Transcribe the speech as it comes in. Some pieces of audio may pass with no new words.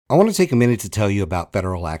I want to take a minute to tell you about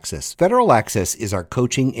Federal Access. Federal Access is our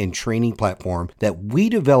coaching and training platform that we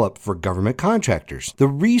developed for government contractors. The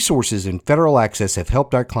resources in Federal Access have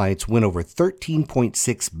helped our clients win over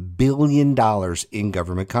 $13.6 billion in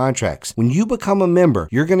government contracts. When you become a member,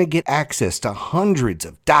 you're going to get access to hundreds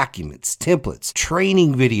of documents, templates,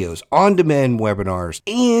 training videos, on-demand webinars,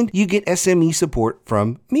 and you get SME support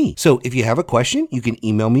from me. So if you have a question, you can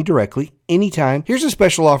email me directly anytime. Here's a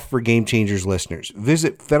special offer for Game Changers listeners.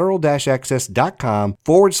 Visit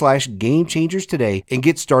federal-access.com/Game Changers today and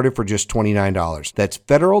get started for just $29. That's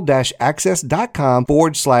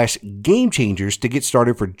federal-access.com/Game Changers to get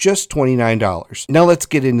started for just $29. Now let's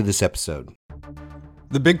get into this episode.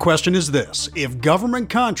 The big question is this: if government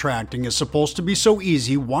contracting is supposed to be so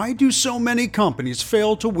easy, why do so many companies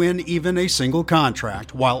fail to win even a single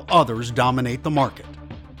contract while others dominate the market?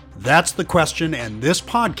 That's the question, and this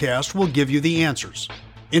podcast will give you the answers.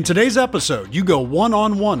 In today's episode, you go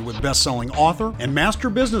one-on-one with best-selling author and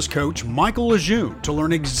master business coach Michael Lejeune to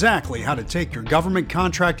learn exactly how to take your government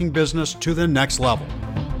contracting business to the next level.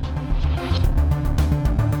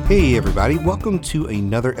 Hey everybody, welcome to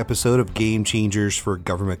another episode of Game Changers for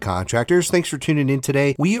Government Contractors. Thanks for tuning in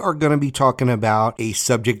today. We are going to be talking about a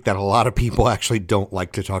subject that a lot of people actually don't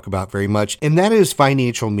like to talk about very much, and that is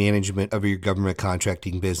financial management of your government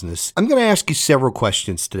contracting business. I'm going to ask you several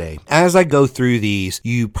questions today. As I go through these,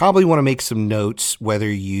 you probably want to make some notes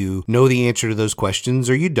whether you know the answer to those questions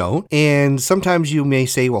or you don't. And sometimes you may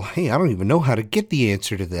say, well, hey, I don't even know how to get the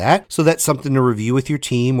answer to that. So that's something to review with your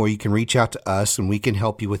team, or you can reach out to us and we can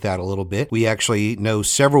help you with that a little bit. We actually know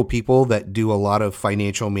several people that do a lot of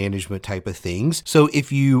financial management type of things. So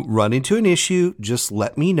if you run into an issue, just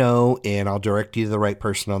let me know and I'll direct you to the right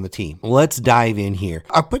person on the team. Let's dive in here.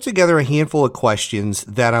 I've put together a handful of questions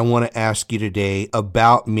that I want to ask you today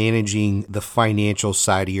about managing the financial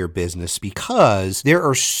side of your business, because there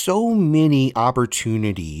are so many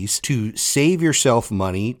opportunities to save yourself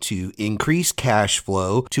money, to increase cash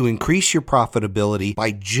flow, to increase your profitability by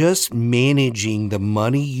just managing the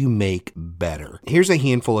money you make better. Here's a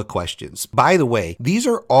handful of questions. By the way, these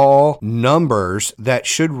are all numbers that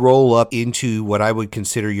should roll up into what I would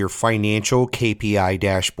consider your financial KPI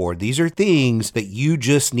dashboard. These are things that you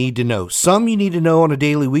just need to know. Some you need to know on a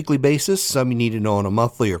daily, weekly basis. Some you need to know on a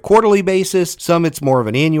monthly or quarterly basis. Some it's more of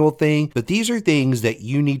an annual thing, but these are things that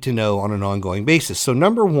you need to know on an ongoing basis. So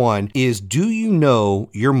number one is, do you know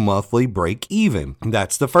your monthly break even?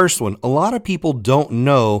 That's the first one. A lot of people don't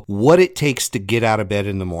know what it takes to get out of bed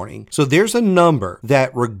in the morning. So there's a number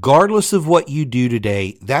that regardless of what you do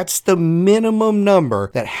today, that's the minimum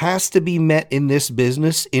number that has to be met in this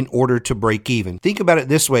business in order to break even. Think about it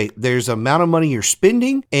this way. There's an amount of money you're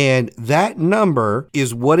spending, and that number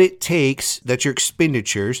is what it takes, that's your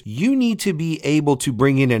expenditures. You need to be able to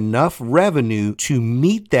bring in enough revenue to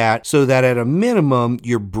meet that so that at a minimum,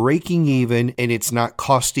 you're breaking even and it's not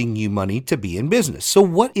costing you money to be in business. So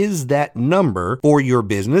what is that number for your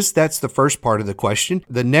business? That's the first part of the question.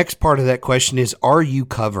 The next part of that question is, are you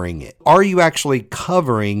covering it? Are you actually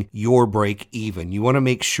covering your break even? You want to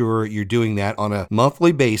make sure you're doing that on a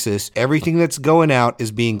monthly basis. Everything that's going out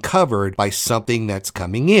is being covered by something that's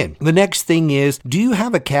coming in. The next thing is, do you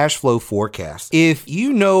have a cash flow forecast? If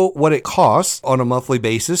you know what it costs on a monthly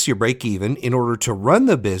basis, your break even, in order to run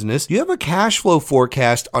the business, you have a cash flow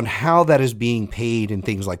forecast on how that is being paid and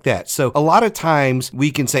things like that. So a lot of times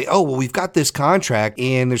we can say, oh, well, we've got this contract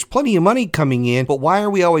and there's plenty of money coming in, but why are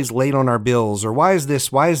we always late on our bills? Or why is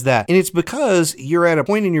this? Why is that? And it's because you're at a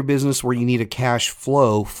point in your business where you need a cash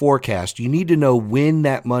flow forecast. You need to know when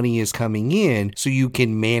that money is coming in so you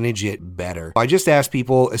can manage it better. I just ask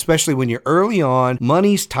people, especially when you're early on,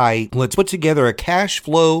 money's tight, let's put together a cash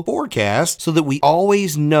flow forecast so that we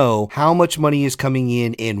always know how much money is coming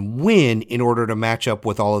in and when, in order to match up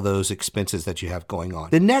with all of those expenses that you have going on.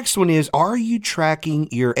 The next one is, are you tracking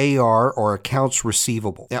your AR or accounts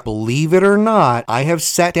receivable? Now, believe it or not, I have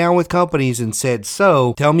sat down with companies and said,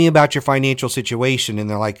 so tell me about your financial situation. And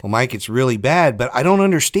they're like, well, Mike, it's really bad, but I don't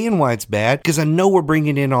understand why it's bad because I know we're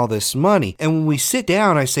bringing in all this money. And when we sit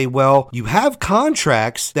down, I say, well, you have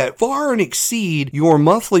contracts that far and exceed your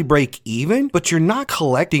monthly break even, but you're not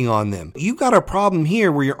collecting on them. You got a problem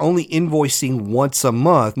here where you're only invoicing once a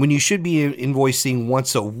month when you should be invoicing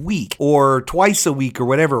once a week or twice a week or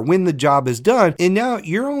whatever when the job is done. And now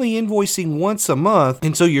you're only invoicing once a month.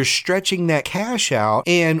 And so you're stretching that cash cash out.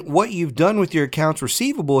 And what you've done with your accounts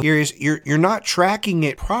receivable here is you're not tracking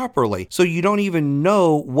it properly. So you don't even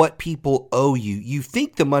know what people owe you. You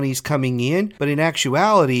think the money's coming in, but in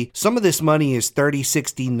actuality, some of this money is 30,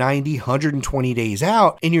 60, 90, 120 days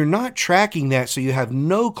out, and you're not tracking that. So you have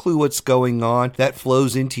no clue what's going on. That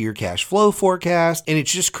flows into your cash flow forecast, and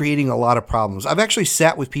it's just creating a lot of problems. I've actually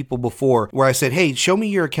sat with people before where I said, hey, show me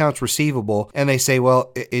your accounts receivable. And they say,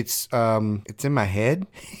 well, it's in my head.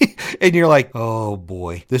 And you're like, oh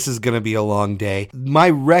boy, this is going to be a long day. My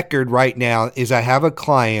record right now is I have a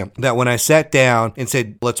client that when I sat down and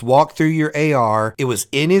said, let's walk through your AR, it was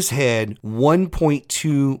in his head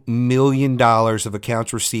 $1.2 million of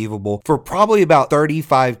accounts receivable for probably about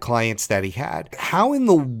 35 clients that he had. How in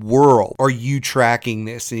the world are you tracking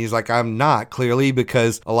this? And he's like, I'm not, clearly,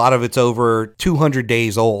 because a lot of it's over 200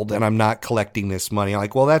 days old and I'm not collecting this money. I'm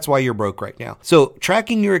like, well, that's why you're broke right now. So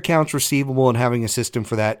tracking your accounts receivable and having a system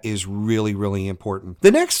for that is really, really important.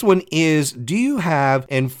 The next one is, do you have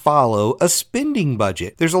and follow a spending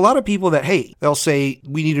budget? There's a lot of people that, hey, they'll say,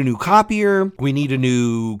 we need a new copier, we need a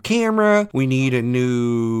new camera, we need a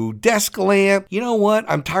new desk lamp. You know what?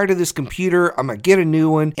 I'm tired of this computer. I'm going to get a new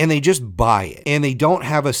one. And they just buy it and they don't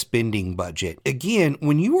have a spending budget. Again,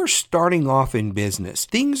 when you are starting off in business,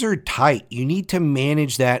 things are tight. You need to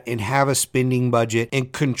manage that and have a spending budget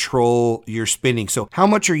and control your spending. So how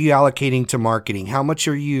much are you allocating to marketing? How much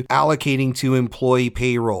are you allocating to employee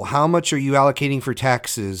payroll? How much are you allocating for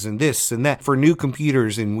taxes and this and that for new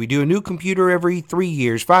computers? And we do a new computer every 3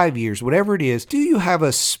 years, 5 years, whatever it is. Do you have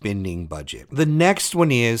a spending budget? The next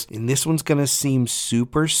one is, and this one's going to seem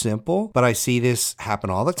super simple, but I see this happen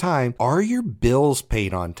all the time. Are your bills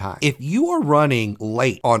paid on time? If you are running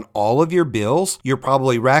late on all of your bills, you're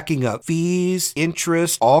probably racking up fees,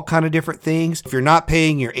 interest, all kind of different things. If you're not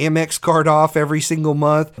paying your Amex card off every single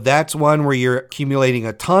month, that's one where you're accumulating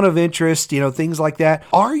a ton of interest, things like that.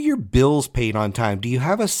 Are your bills paid on time? Do you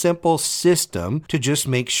have a simple system to just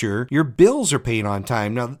make sure your bills are paid on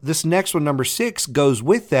time? Now, this next one, number 6, goes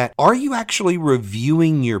with that. Are you actually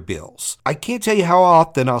reviewing your bills? I can't tell you how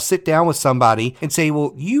often I'll sit down with somebody and say,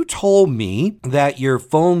 well, you told me that your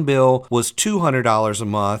phone bill was $200 a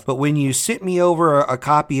month, but when you sent me over a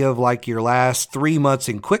copy of like your last 3 months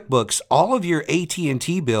in QuickBooks, all of your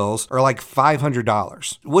AT&T bills are like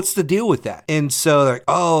 $500. What's the deal with that? And so they're like,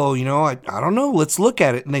 oh, I don't know. Let's look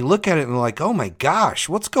at it. And they look at it and they're like, oh my gosh,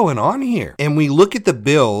 what's going on here? And we look at the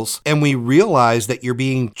bills and we realize that you're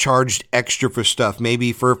being charged extra for stuff,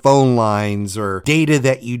 maybe for phone lines or data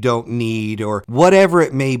that you don't need or whatever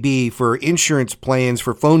it may be, for insurance plans,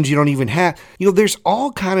 for phones you don't even have. There's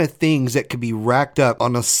all kind of things that could be racked up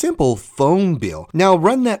on a simple phone bill. Now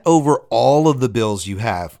run that over all of the bills you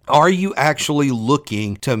have. Are you actually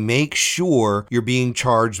looking to make sure you're being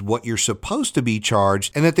charged what you're supposed to be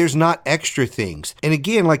charged and that there's not extra things? And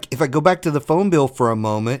again, like if I go back to the phone bill for a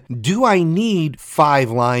moment, do I need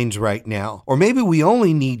 5 lines right now? Or maybe we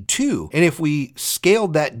only need 2. And if we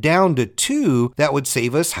scaled that down to 2, that would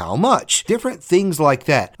save us how much? Different things like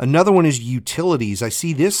that. Another one is utilities. I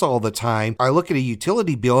see this all the time. I look at a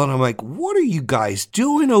utility bill and I'm like, what are you guys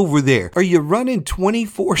doing over there? Are you running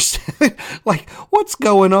 24/7? Like, what's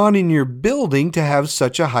going on in your building to have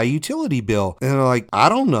such a high utility bill? And they're like, I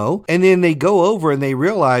don't know. And then they go over and they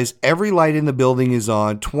realize every light in the building is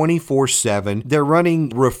on 24/7. They're running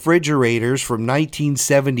refrigerators from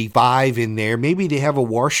 1975 in there. Maybe they have a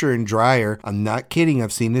washer and dryer. I'm not kidding.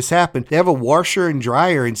 I've seen this happen. They have a washer and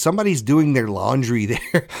dryer and somebody's doing their laundry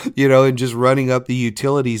there, and just running up the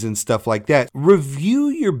utilities and stuff like that. Review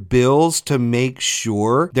your bills to make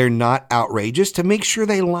sure they're not outrageous, to make sure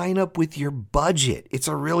they line up with your budget. It's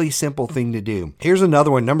a really simple thing to do. Here's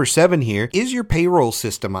another one. Number 7 here. Is your payroll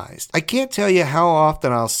systemized? I can't tell you how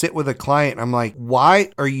often I'll sit with a client and I'm like, why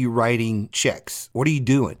are you writing checks? What are you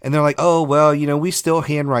doing? And they're like, oh, well, we still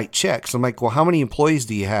handwrite checks. I'm like, well, how many employees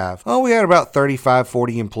do you have? Oh, we had about 35,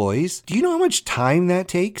 40 employees. Do you know how much time that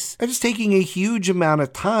takes? That is taking a huge amount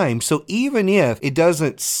of time. So even if it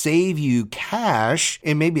doesn't save you cash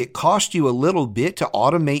and maybe it costs you a little bit to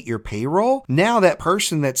automate your payroll, now that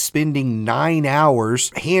person that's spending 9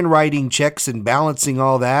 hours handwriting checks and balancing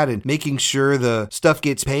all that and making sure the stuff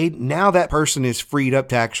gets paid, now that person is freed up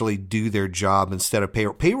to actually do their job instead of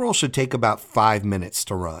payroll. Payroll should take about 5 minutes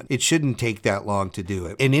to run. It shouldn't take that long to do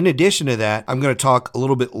it. And in addition to that, I'm going to talk a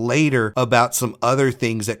little bit later about some other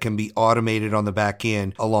things that can be automated on the back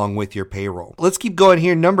end along with your payroll. Let's keep going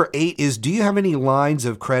here. Number 8 is, do you have any lines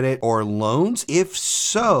of credit or loans? If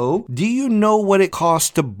so, do you know what it costs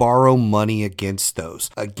to borrow money against those?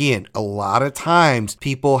 Again, a lot of times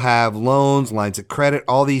people have loans, lines of credit,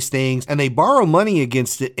 all these things, and they borrow money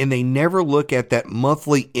against it and they never look at that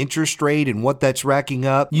monthly interest interest rate and what that's racking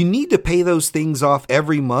up. You need to pay those things off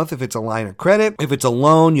every month if it's a line of credit. If it's a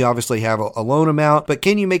loan, you obviously have a loan amount, but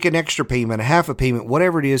can you make an extra payment, a half a payment,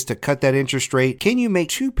 whatever it is to cut that interest rate? Can you make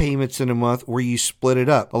 2 payments in a month where you split it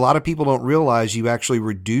up? A lot of people don't realize you actually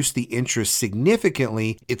reduce the interest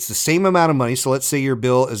significantly. It's the same amount of money. So let's say your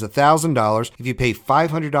bill is $1,000. If you pay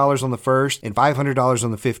 $500 on the first and $500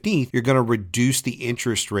 on the 15th, you're going to reduce the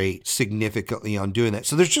interest rate significantly on doing that.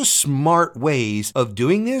 So there's just smart ways of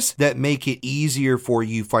doing this that make it easier for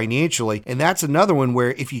you financially. And that's another one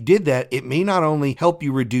where if you did that, it may not only help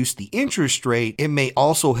you reduce the interest rate, it may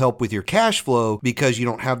also help with your cash flow because you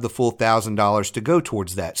don't have the full $1,000 to go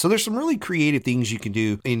towards that. So there's some really creative things you can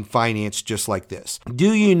do in finance just like this.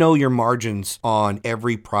 Do you know your margins on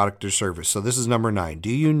every product or service? So this is number 9.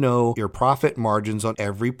 Do you know your profit margins on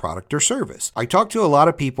every product or service? I talk to a lot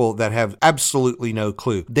of people that have absolutely no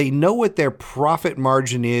clue. They know what their profit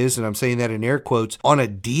margin is, and I'm saying that in air quotes, on a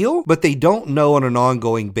deal, but they don't know on an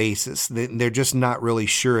ongoing basis. They're just not really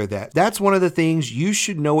sure of that. That's one of the things. You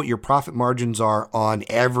should know what your profit margins are on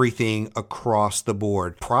everything across the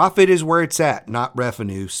board. Profit is where it's at, not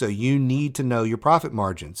revenue. So you need to know your profit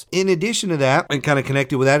margins. In addition to that, and kind of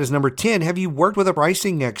connected with that is number 10, have you worked with a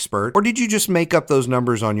pricing expert or did you just make up those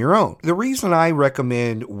numbers on your own? The reason I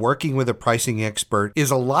recommend working with a pricing expert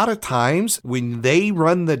is a lot of times when they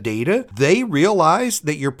run the data, they realize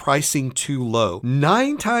that you're pricing too low.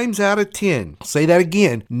 9 times out of 10, I'll say that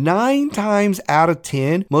again, 9 times out of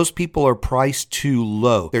 10, most people are priced too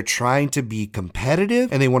low. They're trying to be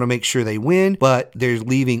competitive and they want to make sure they win, but they're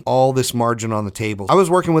leaving all this margin on the table. I was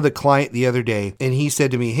working with a client the other day and he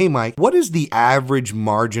said to me, "Hey Mike, what is the average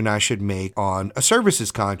margin I should make on a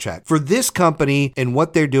services contract for this company and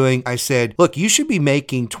what they're doing?" I said, "Look, you should be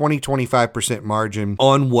making 20-25% margin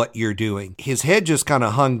on what you're doing." His head just kind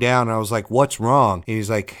of hung down and I was like, "What's wrong?" And he's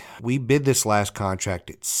like, "We bid this last contract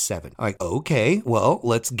at 7. I'm like, "Okay, well,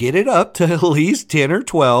 let's get it up to at least 10 or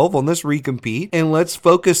 12 on this recompete and let's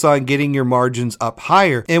focus on getting your margins up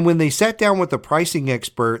higher." And when they sat down with the pricing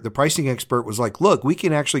expert was like, "Look, we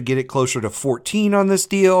can actually get it closer to 14 on this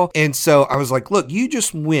deal." And so I was like, "Look, you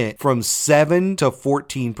just went from 7 to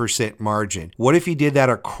 14% margin. What if you did that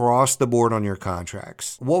across the board on your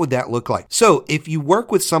contracts? What would that look like?" So if you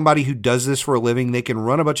work with somebody who does this for a living, they can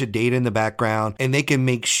run a bunch of data in the background and they can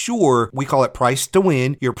make sure, we call it price to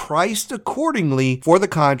win, you're priced accordingly for the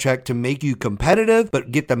contract to make you competitive,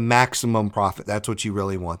 but get the maximum profit. That's what you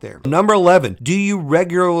really want there. Number 11, do you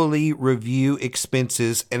regularly review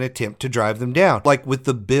expenses and attempt to drive them down? Like with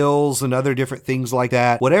the bills and other different things like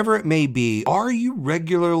that, whatever it may be, are you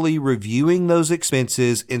regularly reviewing those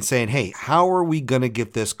expenses and saying, "Hey, how are we going to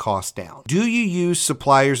get this cost down?" Do you use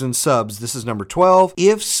suppliers and subs? This is number 12.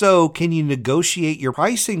 If so, can you negotiate your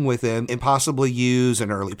pricing with them and possibly use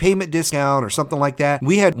an early payment discount or something like that?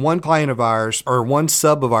 We had one client of ours or one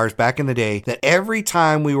sub of ours back in the day that every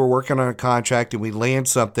time we were working on a contract and we land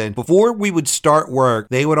something, before we would start work,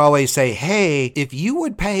 they would always say, "Hey, if you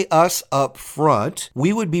would pay us up front,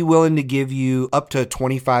 we would be willing to give you up to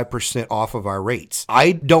 25% off of our rates."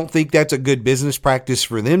 I don't think that's a good business practice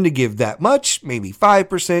for them to give that much, maybe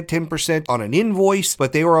 5%, 10% on an invoice,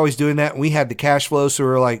 but they were always doing that. And we had the cash flow, so we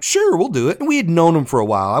were like, "Sure, we'll do it." And we had known them for a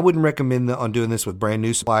while. I wouldn't recommend on doing this with brand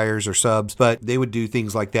new suppliers or subs, but they would do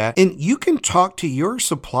things like that. And you can talk to your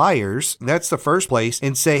suppliers, that's the first place,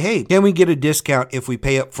 and say, "Hey, can we get a discount if we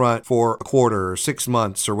pay up front for a quarter or 6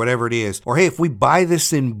 months or whatever it is?" Or, "Hey, if we buy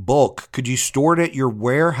this in bulk, could you store it at your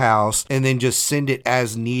warehouse and then just send it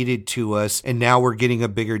as needed to us? And now we're getting a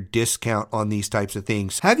bigger discount on these types of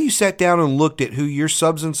things." Have you sat down and looked at who your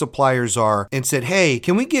subs and suppliers are and said, "Hey,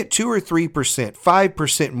 can we get 2 or 3%,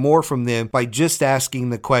 5% more from them by just asking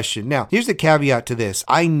the question?" Now, here's the caveat to this.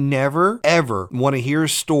 I never, ever want to hear a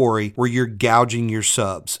story where you're gouging your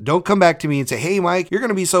subs. Don't come back to me and say, "Hey, Mike, you're going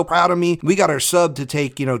to be so proud of me. We got our sub to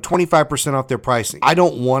take, 25% off their pricing." I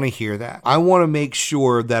don't want to hear that. I want to make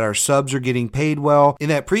sure that our subs are getting paid well. In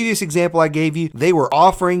that previous example I gave you, they were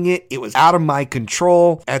offering it. It was out of my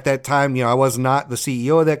control. At that time, I was not the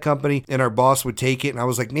CEO of that company and our boss would take it. And I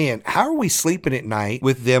was like, "Man, how are we sleeping at night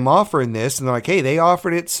with them offering this?" And they're like, "Hey, they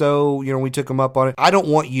offered it. So, we took them up on it." I don't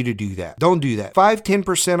want you to do that. Don't do that.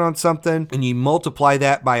 5-10% on something and you multiply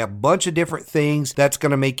that by a bunch of different things. That's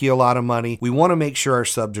going to make you a lot of money. We want to make sure our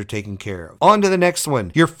subs are taken care of. On to the next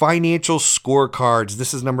one, your financial scorecards.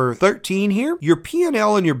 This is number 13 here. Your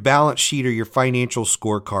P&L and your balance sheet are your financial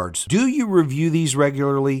scorecards. Do you review these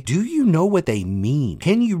regularly? Do you know what they mean?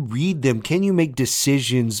 Can you read them? Can you make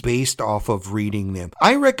decisions based off of reading them?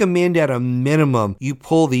 I recommend at a minimum you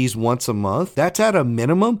pull these once a month. That's at a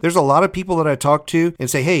minimum. There's a lot of people that I talk to and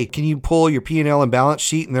say, "Hey, can you pull your P&L and balance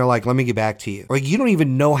sheet?" And they're like, "Let me get back to you." you. Like, you don't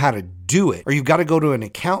even know how to do it, or you've got to go to an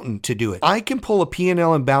accountant to do it. I can pull a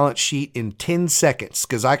P&L and balance sheet in 10 seconds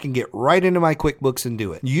because I can get right into my QuickBooks and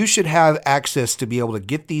do it. You should have access to be able to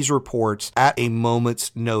get these reports at a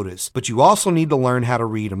moment's notice, but you also need to learn how to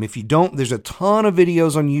read them. If you don't, there's a ton of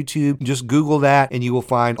videos on YouTube. Just Google that and you will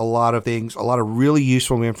find a lot of things, a lot of really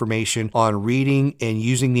useful information on reading and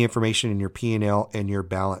using the information in your P&L and your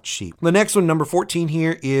balance sheet. The next one, number 14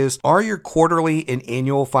 here, is are your quarterly and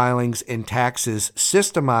annual filings and taxes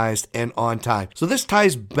systemized and on time? So this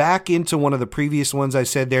ties back into one of the previous ones I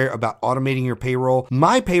said there about automating your payroll.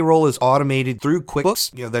 My payroll is automated through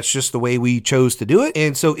QuickBooks. That's just the way we chose to do it.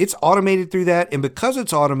 And so it's automated through that. And because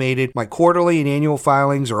it's automated, my quarterly and annual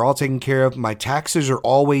filings are all taken care of. My taxes are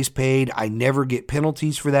always paid. I never get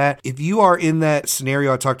penalties for that. If you are in that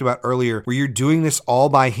scenario I talked about earlier where you're doing this all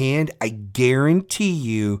by hand, I guarantee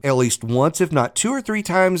you at least once, if not 2 or 3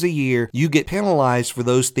 times a year, you get penalized for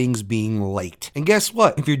those things being late. And guess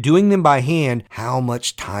what? If you're doing them by hand, how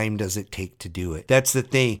much time does it take to do it? That's the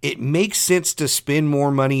thing. It makes sense to spend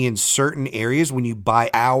more money in certain areas when you buy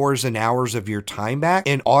hours and hours of your time back,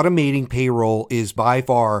 and automating payroll is by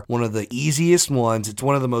far one of the easiest ones. It's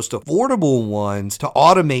one of the most affordable ones to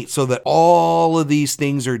automate so that all of these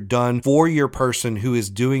things are done for your person who is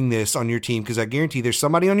doing this on your team, because I guarantee there's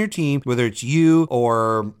somebody on your team, whether it's you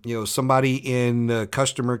or somebody in the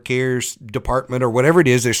customer cares department or whatever it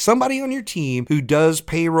is, there's somebody on your team who does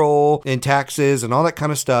payroll and taxes and all that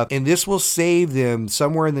kind of stuff, and this will save them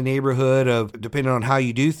somewhere in the neighborhood of, depending on how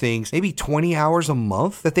you do things, maybe 20 hours a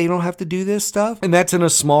month that they don't have to do this stuff. And that's in a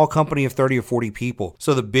small company of 30 or 40 people.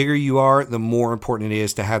 So the bigger you are, the more important it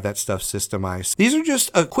is to have that stuff systemized. These are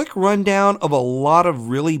just a quick rundown of a lot of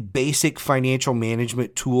really basic financial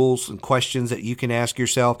management tools and questions that you can ask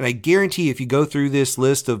yourself. And I guarantee if you go through this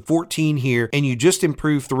list of 14 here and you just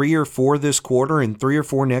improve 3 or 4 this quarter and 3 or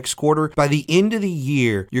 4 next quarter, by the end of the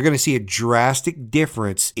year, you're going to see a drastic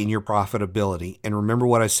difference in your profitability. And remember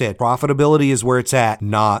what I said, profitability is where it's at,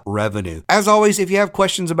 not revenue. As always, if you have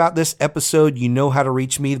questions about this episode, you know how to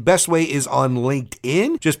reach me. The best way is on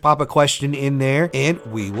LinkedIn. Just pop a question in there and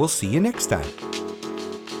we will see you next time.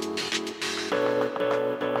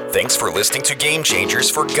 Thanks for listening to Game Changers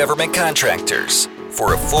for Government Contractors.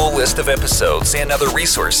 For a full list of episodes and other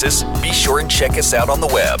resources, be sure and check us out on the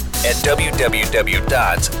web at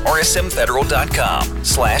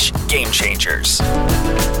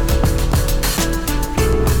www.rsmfederal.com/gamechangers.